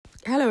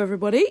Hello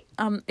everybody,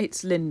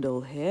 it's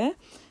Lyndall here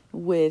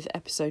with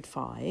episode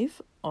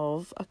 5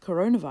 of a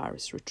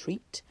coronavirus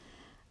retreat,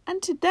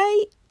 and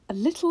today a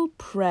little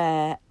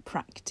prayer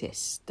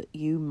practice that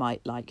you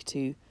might like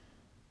to,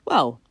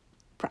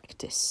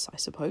 practice, I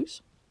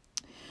suppose.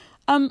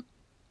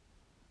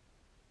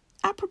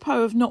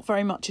 Apropos of not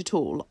very much at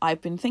all,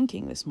 I've been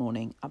thinking this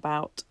morning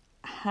about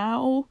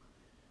how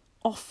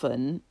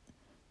often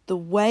the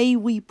way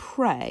we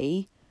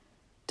pray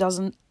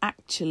doesn't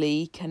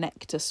actually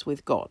connect us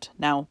with God.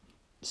 Now,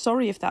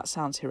 sorry if that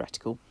sounds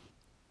heretical.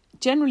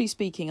 Generally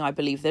speaking, I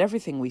believe that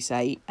everything we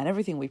say and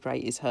everything we pray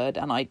is heard,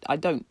 and I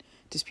don't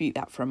dispute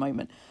that for a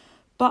moment.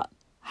 But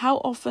how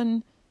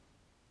often,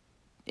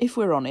 if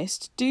we're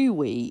honest, do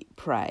we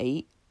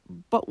pray,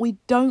 but we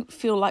don't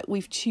feel like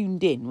we've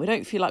tuned in? We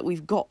don't feel like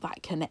we've got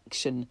that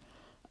connection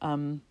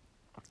that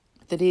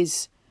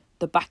is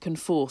the back and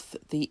forth,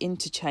 the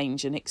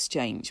interchange and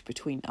exchange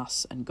between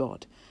us and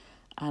God.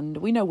 And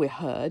we know we're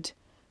heard,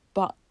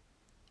 but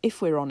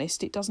if we're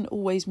honest, it doesn't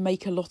always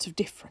make a lot of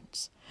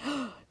difference.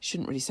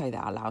 Shouldn't really say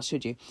that out loud,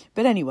 should you?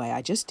 But anyway,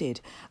 I just did.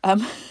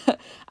 And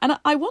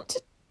I want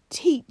to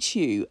teach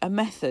you a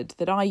method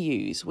that I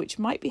use, which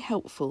might be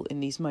helpful in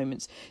these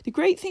moments. The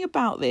great thing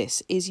about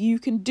this is you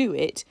can do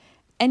it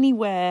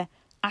anywhere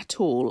at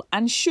all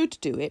and should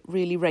do it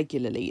really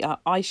regularly.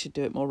 I should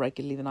do it more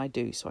regularly than I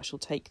do, so I shall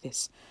take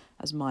this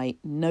as my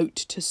note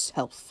to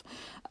self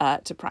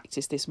to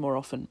practice this more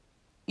often.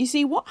 You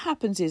see, what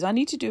happens is you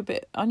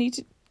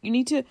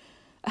need to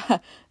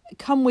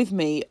come with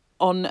me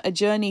on a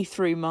journey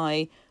through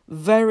my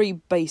very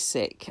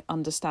basic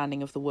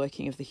understanding of the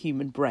working of the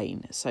human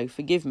brain. So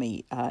forgive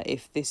me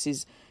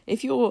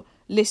if you're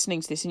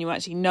listening to this and you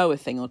actually know a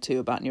thing or two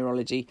about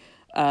neurology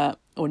or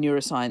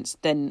neuroscience,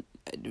 then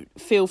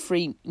feel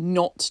free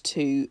not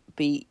to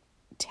be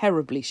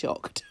terribly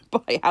shocked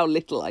by how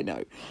little I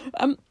know.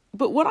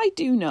 But what I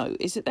do know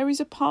is that there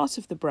is a part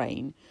of the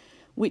brain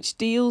which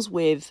deals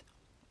with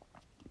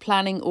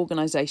planning,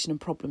 organisation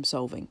and problem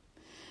solving.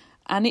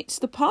 And it's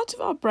the part of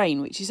our brain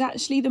which is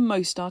actually the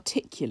most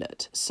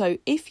articulate. So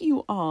if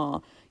you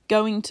are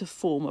going to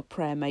form a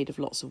prayer made of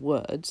lots of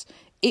words,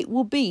 it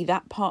will be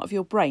that part of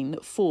your brain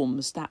that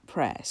forms that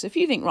prayer. So if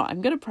you think, right,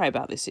 I'm going to pray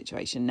about this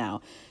situation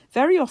now,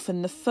 very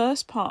often the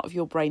first part of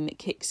your brain that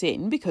kicks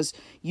in, because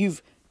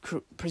you've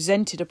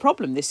presented a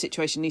problem, this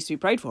situation needs to be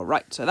prayed for,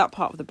 right? So that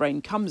part of the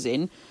brain comes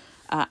in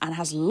and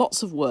has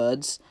lots of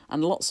words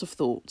and lots of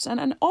thoughts.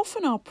 And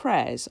often our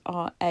prayers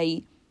are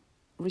a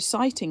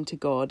reciting to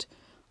God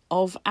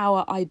of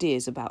our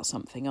ideas about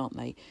something, aren't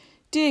they?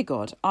 Dear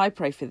God, I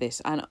pray for this,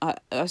 and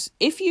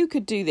if you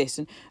could do this,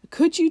 and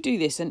could you do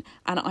this, and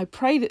I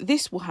pray that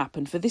this will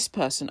happen for this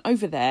person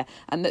over there,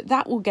 and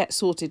that will get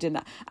sorted in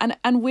that.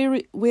 And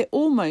we're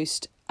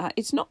almost,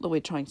 it's not that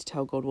we're trying to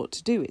tell God what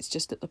to do, it's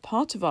just that the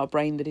part of our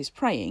brain that is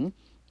praying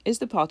is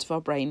the part of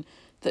our brain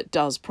that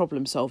does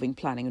problem-solving,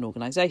 planning and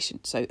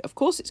organisation. So, of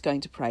course, it's going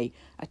to pray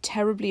a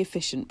terribly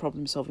efficient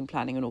problem-solving,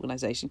 planning and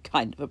organisation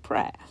kind of a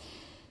prayer.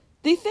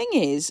 The thing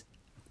is,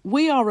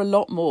 we are a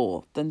lot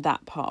more than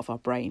that part of our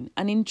brain.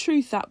 And in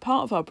truth, that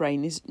part of our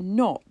brain is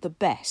not the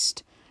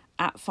best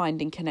at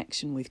finding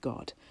connection with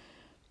God.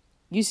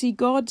 You see,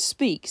 God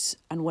speaks,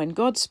 and when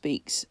God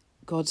speaks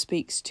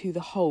to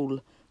the whole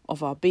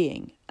of our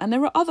being. And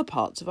there are other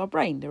parts of our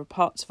brain. There are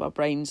parts of our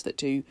brains that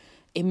do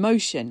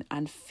emotion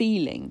and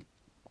feeling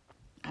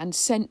and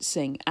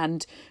sensing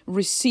and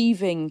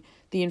receiving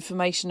the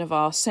information of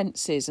our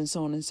senses and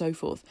so on and so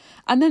forth.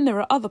 And then there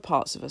are other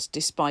parts of us,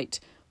 despite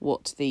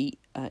what the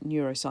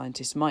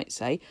neuroscientists might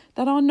say,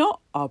 that are not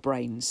our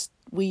brains.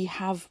 We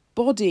have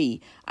body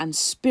and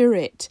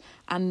spirit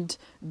and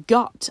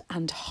gut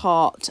and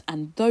heart,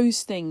 and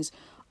those things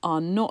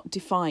are not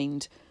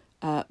defined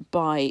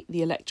by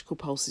the electrical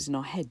pulses in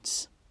our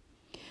heads.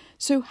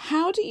 So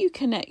how do you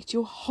connect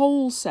your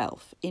whole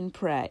self in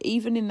prayer,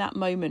 even in that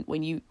moment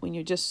when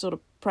you're just sort of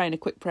praying a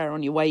quick prayer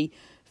on your way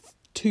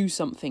to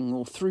something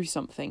or through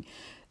something?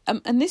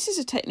 And this is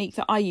a technique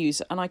that I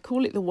use, and I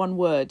call it the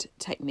one-word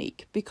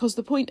technique, because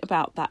the point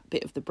about that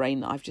bit of the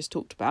brain that I've just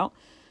talked about,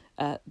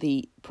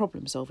 the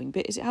problem-solving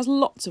bit, is it has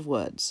lots of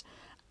words.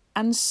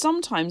 And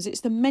sometimes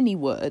it's the many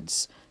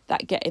words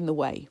that get in the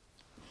way.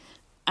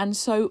 And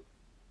so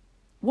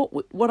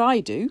what I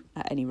do,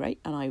 at any rate,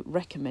 and I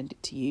recommend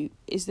it to you,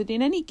 is that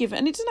in any given,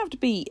 and it doesn't have to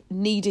be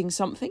needing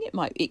something,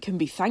 it can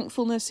be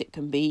thankfulness, it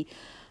can be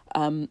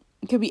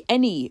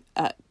any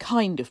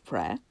kind of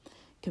prayer.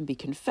 It can be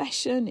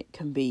confession, it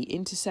can be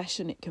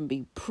intercession, it can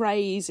be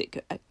praise,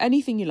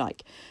 anything you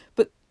like.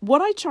 But what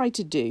I try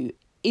to do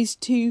is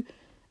to,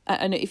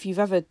 and if you've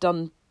ever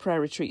done prayer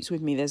retreats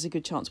with me, there's a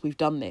good chance we've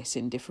done this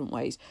in different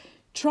ways.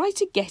 Try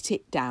to get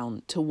it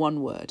down to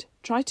one word.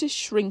 Try to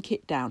shrink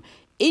it down.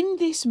 In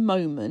this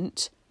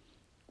moment,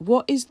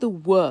 what is the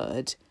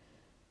word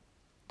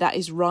that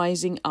is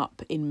rising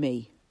up in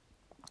me?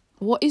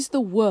 What is the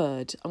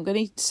word? I'm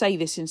going to say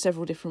this in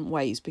several different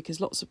ways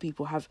because lots of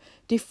people have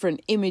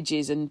different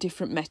images and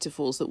different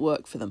metaphors that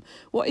work for them.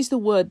 What is the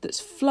word that's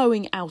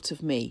flowing out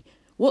of me?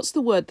 What's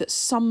the word that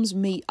sums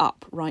me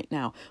up right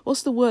now?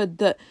 What's the word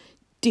that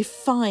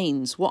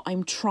defines what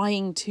I'm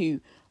trying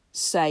to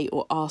say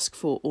or ask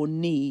for or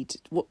need?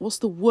 What's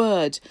the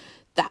word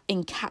that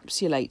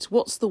encapsulates?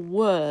 What's the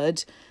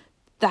word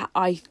that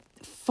I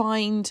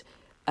find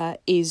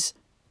is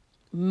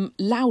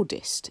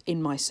loudest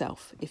in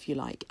myself, if you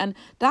like? And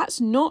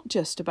that's not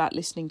just about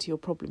listening to your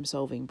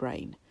problem-solving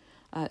brain.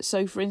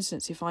 So, for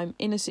instance, if I'm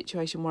in a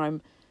situation where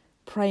I'm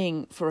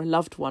praying for a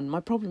loved one,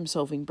 my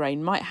problem-solving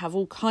brain might have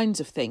all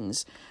kinds of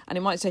things, and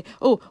it might say,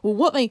 "Oh, well,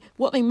 what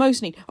they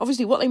most need,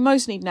 obviously, what they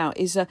most need now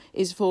is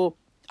for."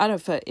 I don't know,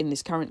 for in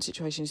this current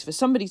situation, is for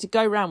somebody to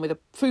go around with a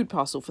food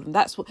parcel for them.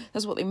 That's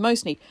what they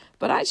most need.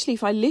 But actually,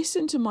 if I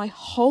listen to my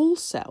whole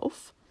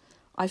self,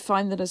 I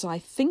find that as I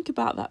think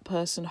about that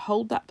person,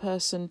 hold that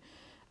person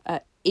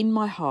in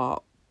my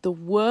heart, the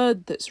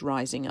word that's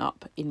rising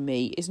up in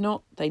me is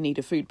not they need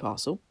a food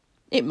parcel.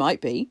 It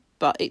might be,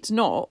 but it's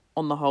not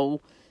on the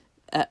whole.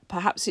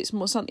 Perhaps it's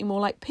something more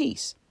like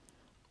peace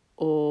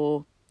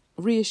or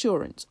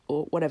reassurance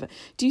or whatever.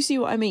 Do you see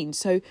what I mean?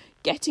 So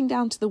getting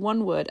down to the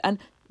one word, and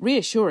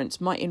reassurance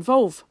might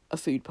involve a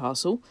food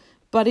parcel,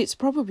 but it's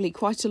probably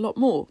quite a lot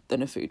more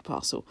than a food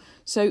parcel.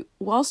 So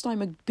whilst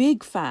I'm a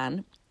big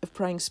fan of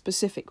praying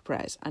specific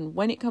prayers, and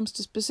when it comes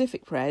to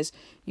specific prayers,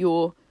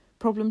 your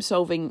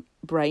problem-solving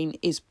brain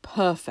is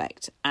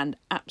perfect and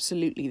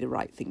absolutely the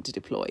right thing to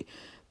deploy.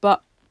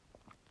 But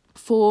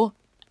for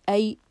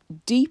a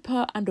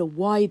deeper and a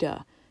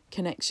wider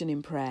connection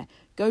in prayer,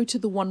 go to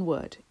the one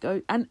word.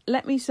 Go, and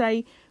let me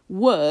say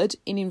word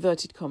in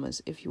inverted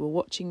commas. If you were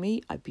watching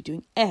me, I'd be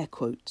doing air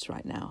quotes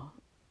right now.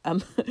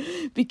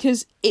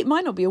 Because it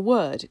might not be a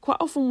word. Quite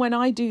often when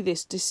I do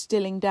this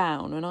distilling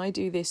down, when I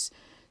do this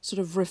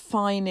sort of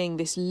refining,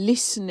 this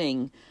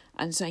listening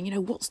and saying,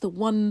 what's the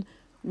one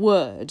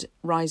word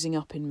rising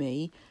up in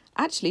me?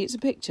 Actually, it's a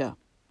picture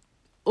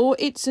or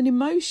it's an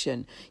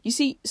emotion. You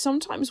see,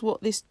 sometimes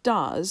what this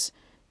does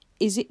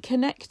is it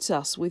connects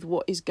us with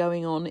what is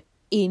going on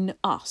in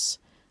us.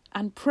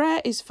 And prayer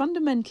is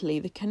fundamentally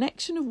the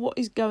connection of what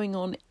is going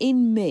on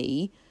in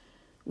me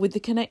with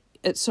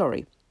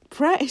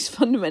prayer is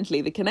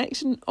fundamentally the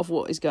connection of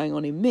what is going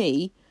on in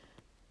me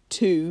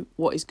to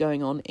what is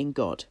going on in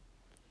God.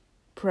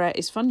 Prayer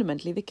is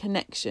fundamentally the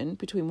connection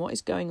between what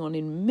is going on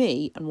in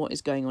me and what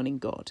is going on in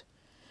God.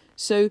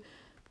 So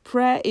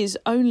prayer is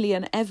only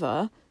and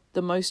ever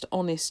the most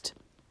honest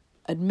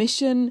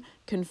admission,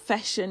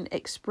 confession,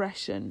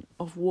 expression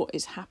of what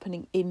is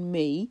happening in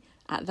me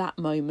at that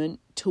moment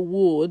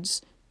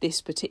towards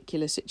this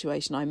particular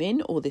situation I'm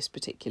in or this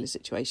particular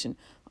situation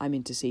I'm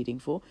interceding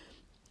for.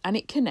 And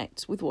it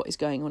connects with what is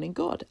going on in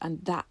God.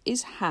 And that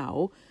is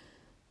how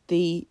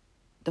the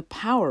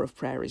power of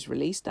prayer is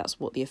released. That's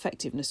what the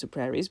effectiveness of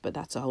prayer is, but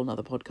that's a whole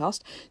nother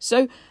podcast.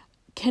 So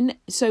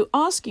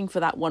asking for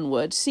that one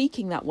word,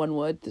 seeking that one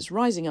word that's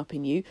rising up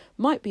in you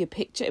might be a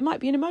picture, it might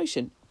be an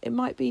emotion, it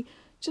might be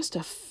just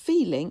a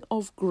feeling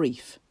of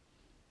grief.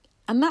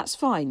 And that's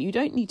fine. You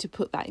don't need to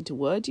put that into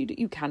words.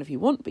 You can if you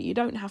want, but you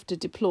don't have to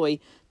deploy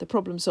the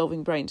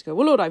problem-solving brain to go,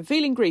 well, Lord, I'm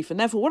feeling grief, and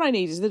therefore what I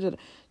need is...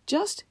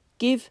 Just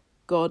give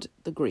God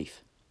the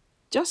grief.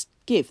 Just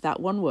give that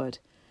one word.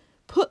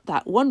 Put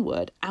that one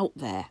word out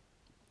there.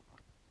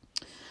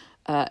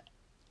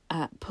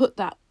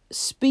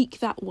 Speak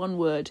that one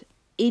word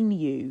in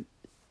you.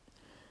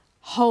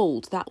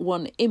 Hold that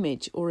one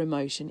image or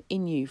emotion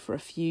in you for a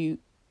few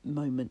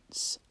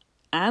moments.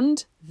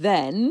 And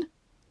then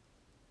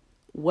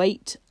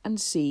wait and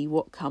see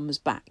what comes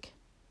back.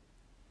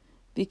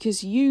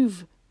 Because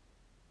you've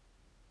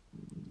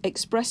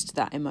expressed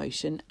that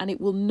emotion and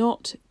it will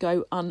not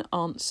go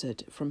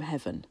unanswered from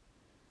heaven.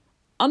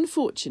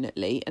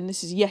 Unfortunately, and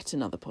this is yet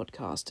another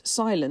podcast,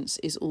 silence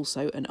is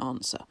also an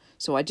answer.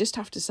 So I just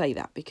have to say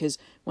that, because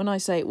when I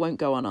say it won't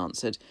go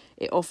unanswered,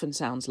 it often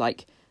sounds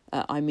like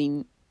I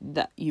mean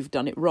that you've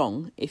done it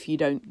wrong if you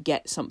don't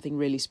get something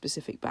really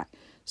specific back.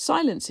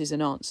 Silence is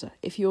an answer.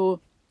 If you're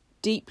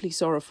deeply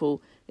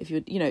sorrowful, if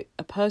you're,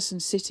 a person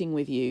sitting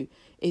with you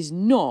is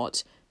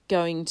not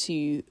going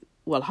to,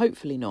 well,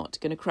 hopefully not,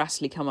 going to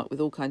crassly come up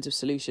with all kinds of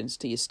solutions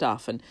to your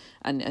stuff and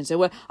say,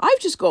 well, I've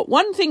just got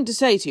one thing to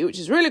say to you, which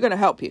is really going to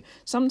help you.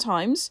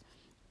 Sometimes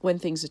when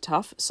things are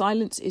tough,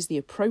 silence is the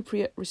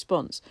appropriate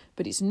response,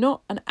 but it's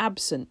not an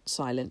absent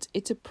silence.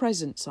 It's a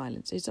present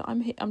silence. It's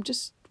I'm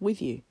just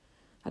with you.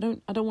 I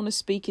don't want to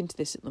speak into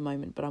this at the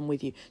moment, but I'm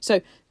with you.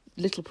 So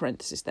little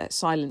parenthesis there.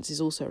 Silence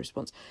is also a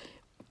response.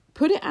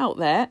 Put it out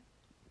there,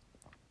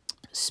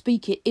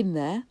 speak it in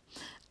there,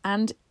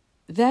 and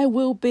there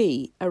will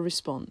be a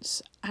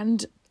response.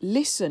 And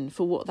listen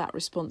for what that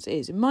response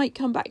is. It might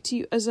come back to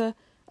you as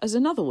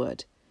another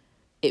word.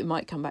 It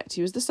might come back to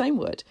you as the same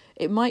word.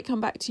 It might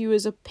come back to you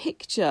as a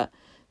picture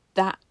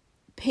that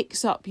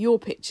picks up your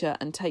picture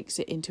and takes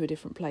it into a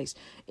different place.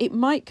 It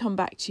might come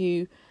back to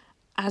you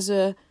as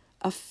a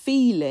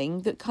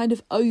feeling that kind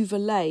of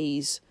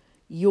overlays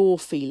your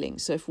feeling.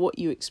 So if what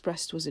you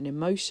expressed was an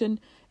emotion,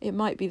 it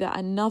might be that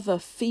another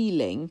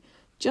feeling,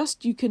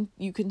 just you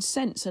can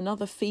sense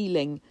another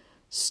feeling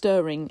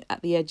stirring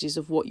at the edges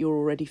of what you're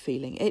already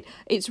feeling.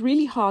 It's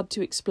really hard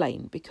to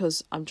explain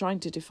because I'm trying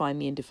to define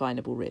the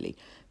indefinable, really.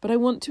 But I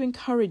want to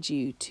encourage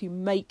you to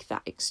make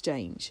that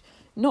exchange,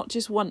 not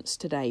just once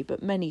today,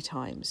 but many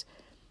times.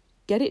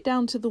 Get it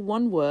down to the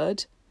one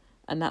word,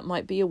 and that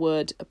might be a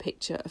word, a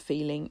picture, a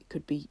feeling, it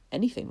could be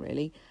anything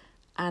really,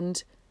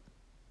 and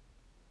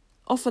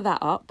offer that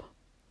up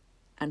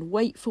and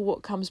wait for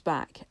what comes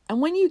back. And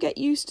when you get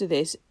used to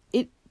this,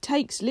 it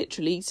takes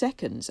literally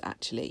seconds,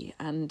 actually,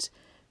 and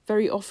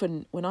very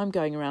often when I'm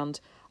going around,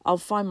 I'll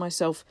find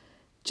myself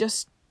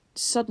just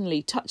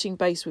suddenly touching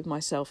base with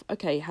myself.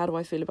 Okay, how do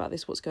I feel about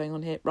this? What's going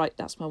on here? Right,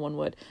 that's my one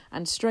word.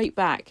 And straight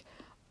back,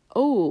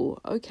 oh,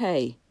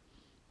 okay,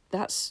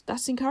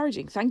 that's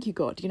encouraging. Thank you,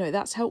 God.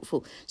 That's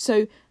helpful.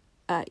 So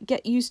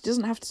get used,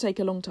 doesn't have to take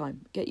a long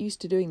time. Get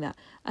used to doing that.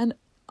 And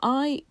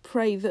I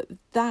pray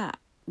that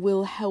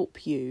will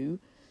help you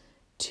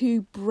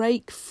to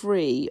break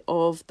free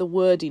of the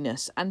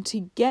wordiness and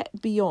to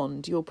get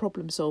beyond your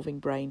problem-solving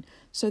brain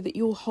so that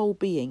your whole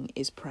being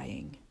is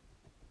praying.